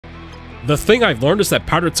The thing I've learned is that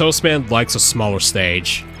Powdered Toastman likes a smaller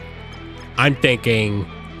stage. I'm thinking...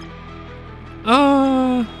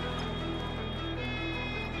 We'll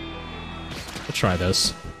try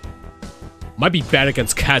this. Might be bad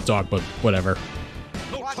against CATDOG, but whatever.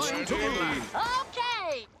 Okay.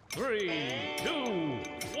 3, 2,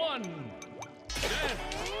 1.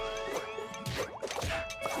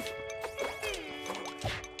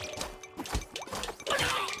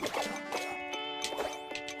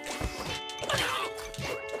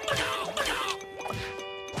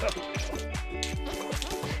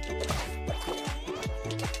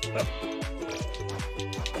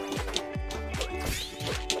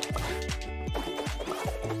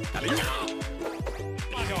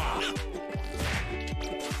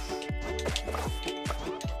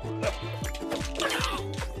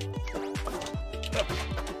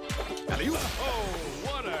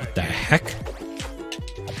 What the heck?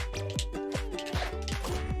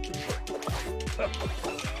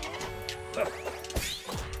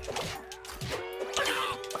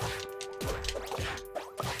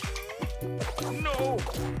 No.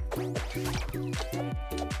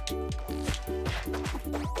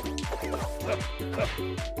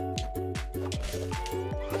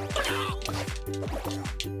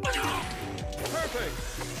 Perfect.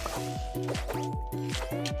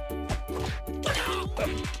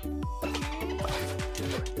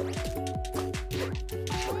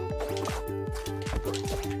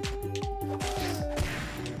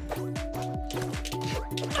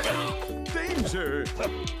 Danger.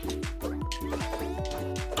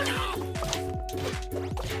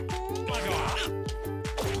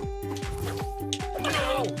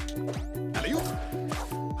 No. Alley-oop.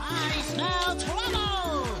 I smell trouble.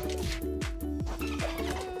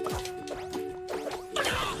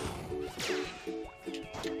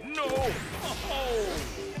 No. Oh.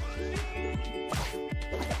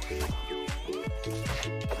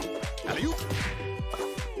 Alley-oop.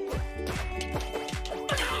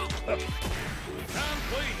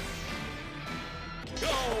 Complete.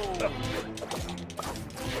 Go.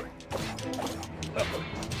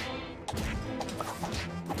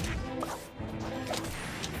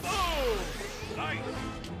 Oh, nice.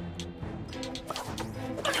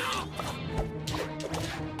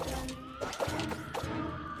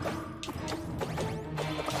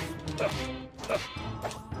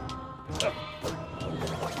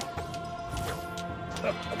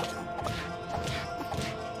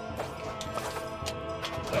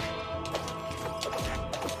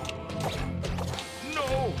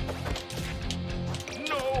 No.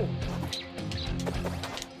 No.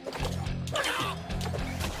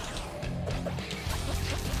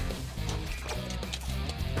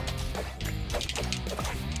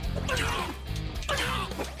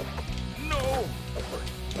 No.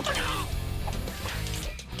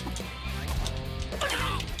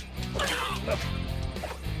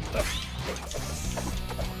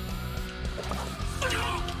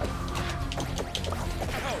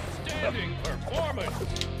 Outstanding performance.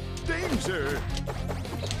 Danger.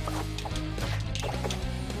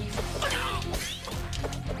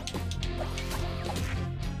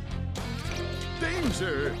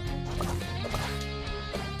 Danger.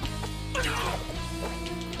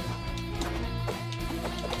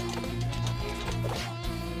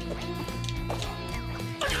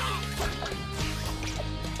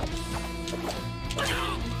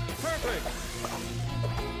 Perfect.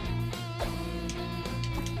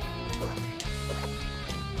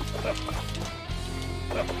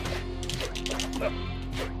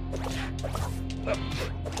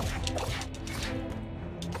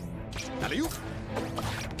 Alley-oop.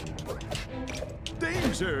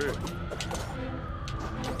 Danger.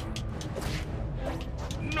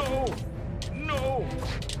 No. No.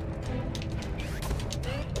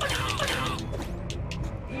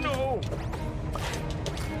 No.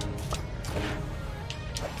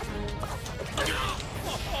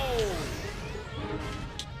 Oh.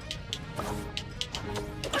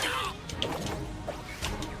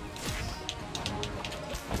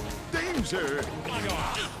 Danger.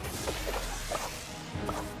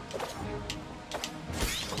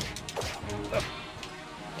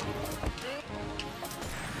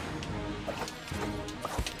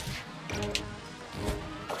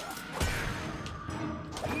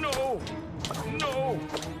 No. No.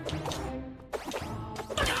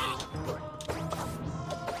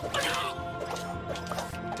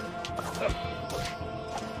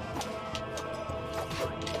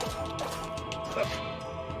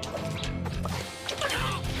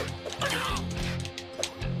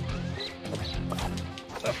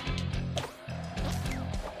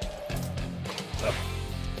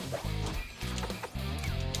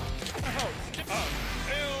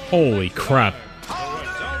 Holy crap. The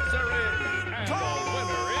results are in, and the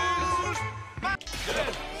winner is...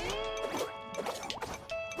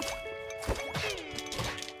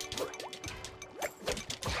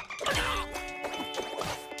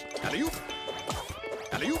 Alley-oop.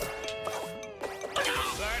 Alley-oop.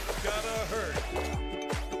 That's gotta hurt.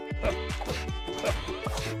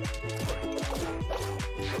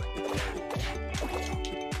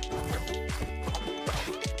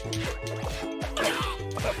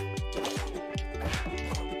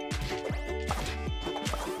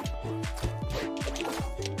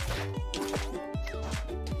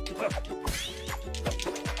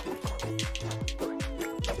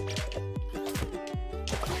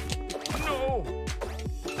 No!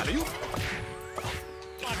 Alley-oop.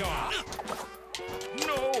 Bug off!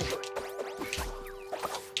 No!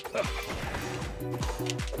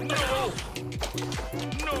 No!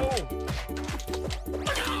 No!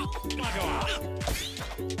 Bug off!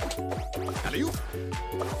 Alley-oop.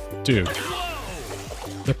 Dude.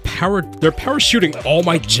 They're power shooting all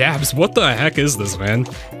my jabs. What the heck is this, man?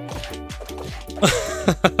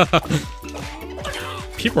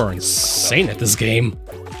 People are insane at this game.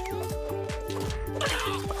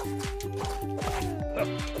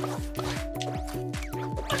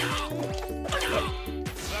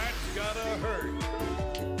 That's gotta hurt.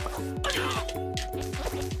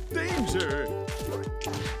 Danger.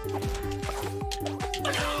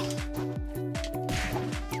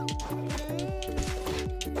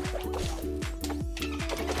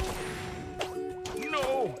 No!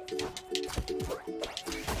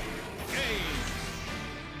 Hey!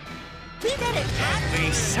 We did it, Cat.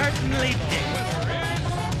 We certainly did.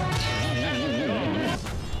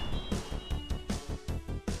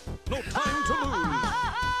 No time to lose.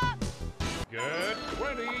 Get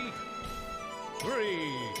ready. 3,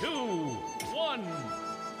 2, 1,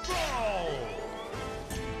 brawl!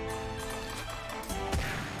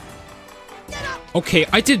 Okay,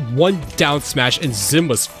 I did one down smash and Zim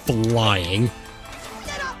was flying.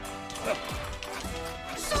 Get up.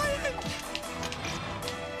 Sorry.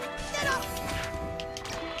 Get up.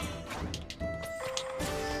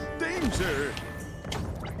 Danger.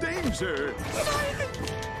 Danger. Sorry.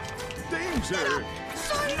 Danger.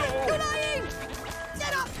 Sorry. No. Flying.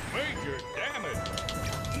 Get up. Major damage!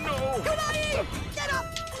 No! Flying. Get up.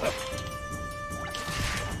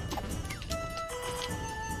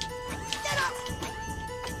 Get up.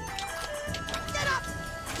 Get up.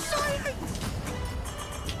 Sorry.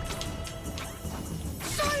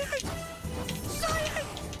 Sorry. Sorry.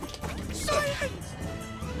 Sorry.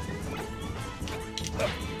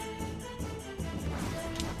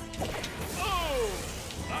 Oh!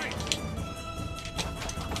 Nice!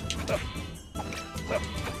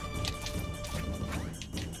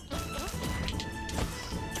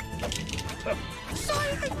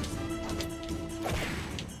 Sorry.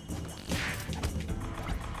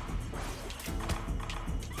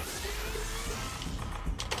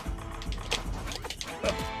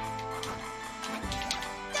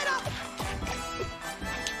 Get up.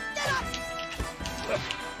 Get up.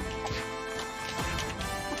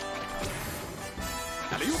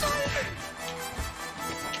 Alley-oop.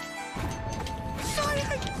 Sorry.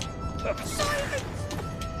 Sorry.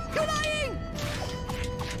 Flying.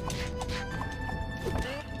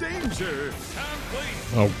 Danger.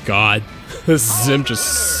 Complete! Oh god. Zim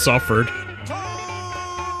just suffered.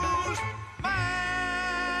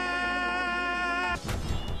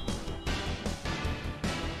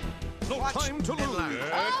 No time to lose.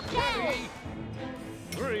 Get ready.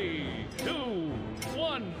 3, 2,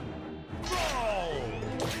 1, brawl!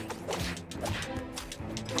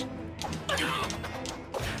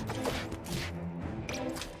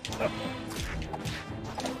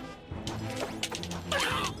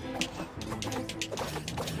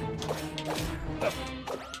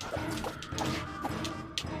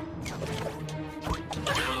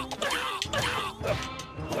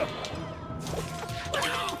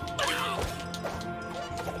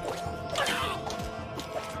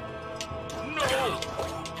 No!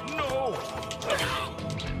 No!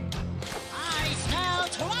 I smell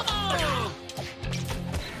trouble.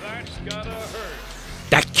 That's gotta hurt.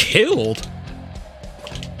 That killed?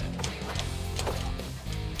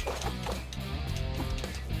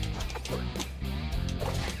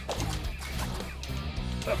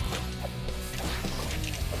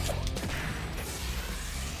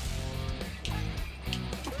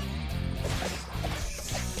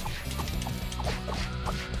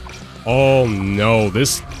 Oh no,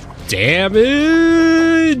 this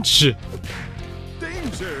damage!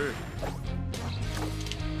 Danger.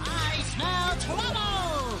 I smell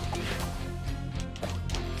trouble.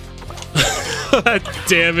 That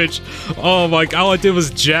damage. Oh my god, all I did was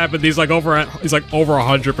jab and he's like over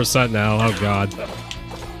 100% now. Oh god.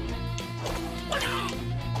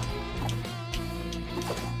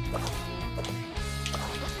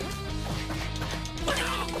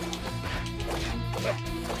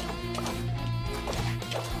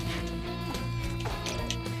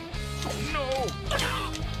 No!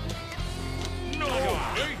 No!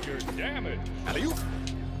 Major damage! Alley-oop.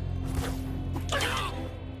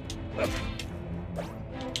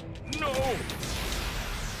 No!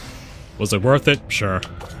 Was it worth it? Sure.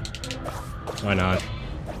 Why not?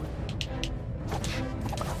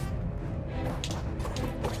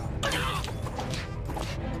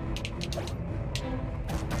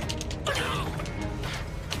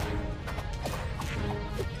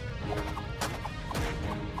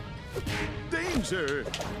 Danger.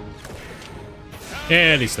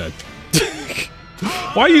 And he's dead.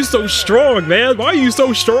 Why are you so strong, man? Why are you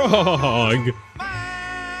so strong?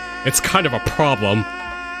 It's kind of a problem.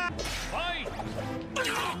 Fight!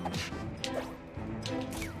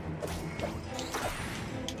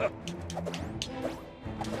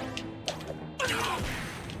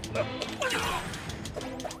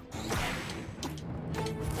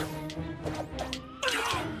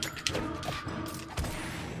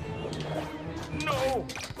 No!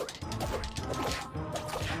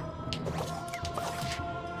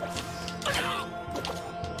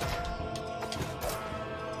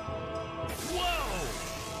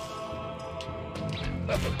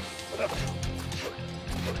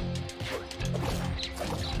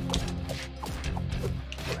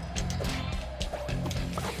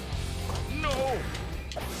 No!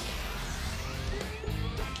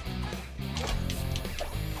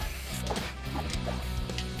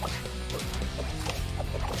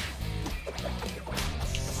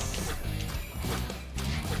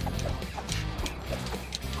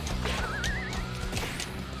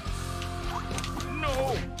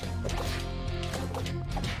 No!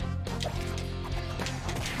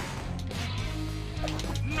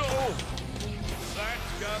 No!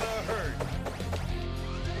 That's gotta hurt.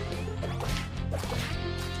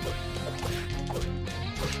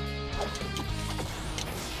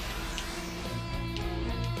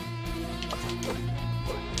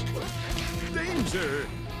 Danger.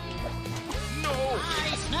 No!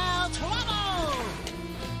 I smell trouble!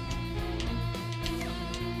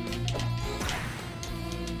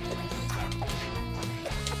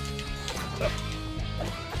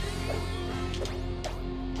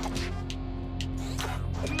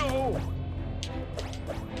 No!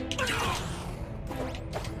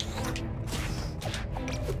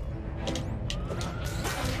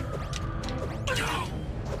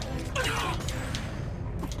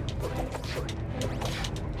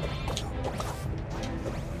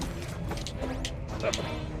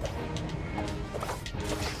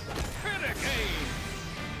 Critic-aim!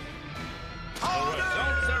 The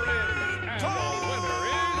results are in, and the winner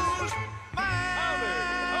is Powder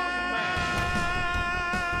Toastman!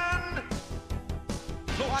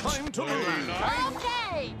 No time to lose.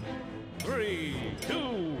 Okay! 3,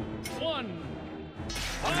 2, 1,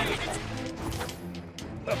 fight!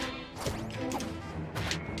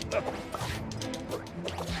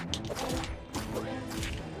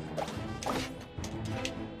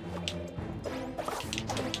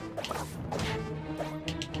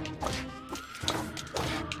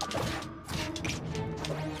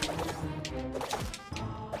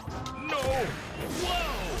 No!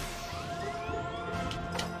 Whoa!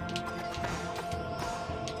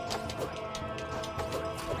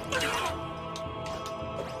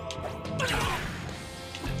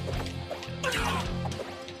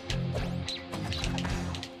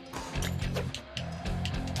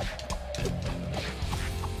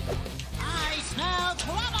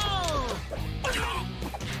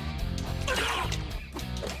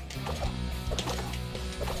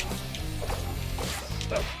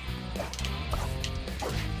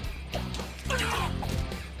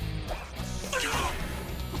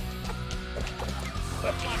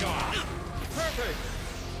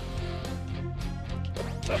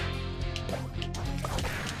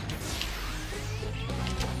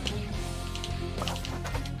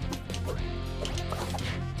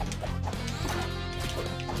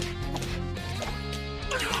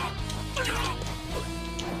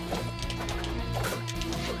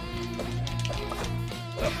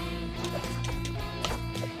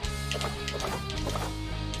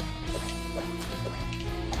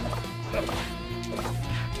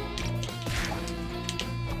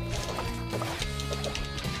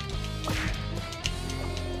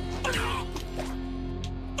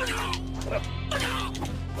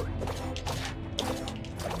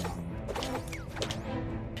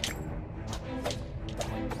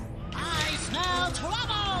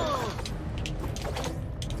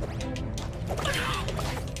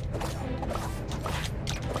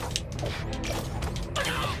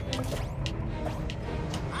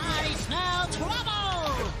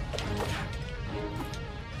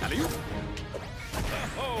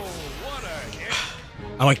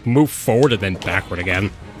 I like move forward and then backward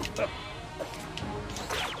again.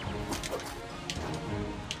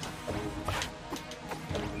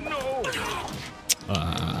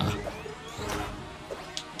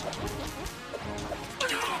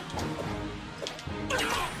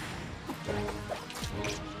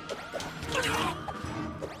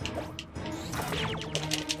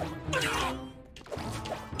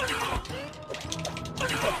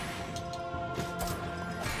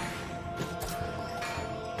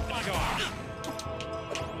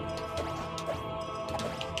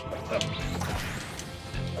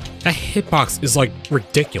 That hitbox is like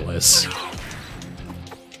ridiculous.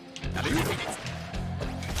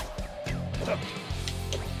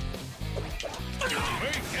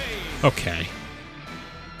 Okay.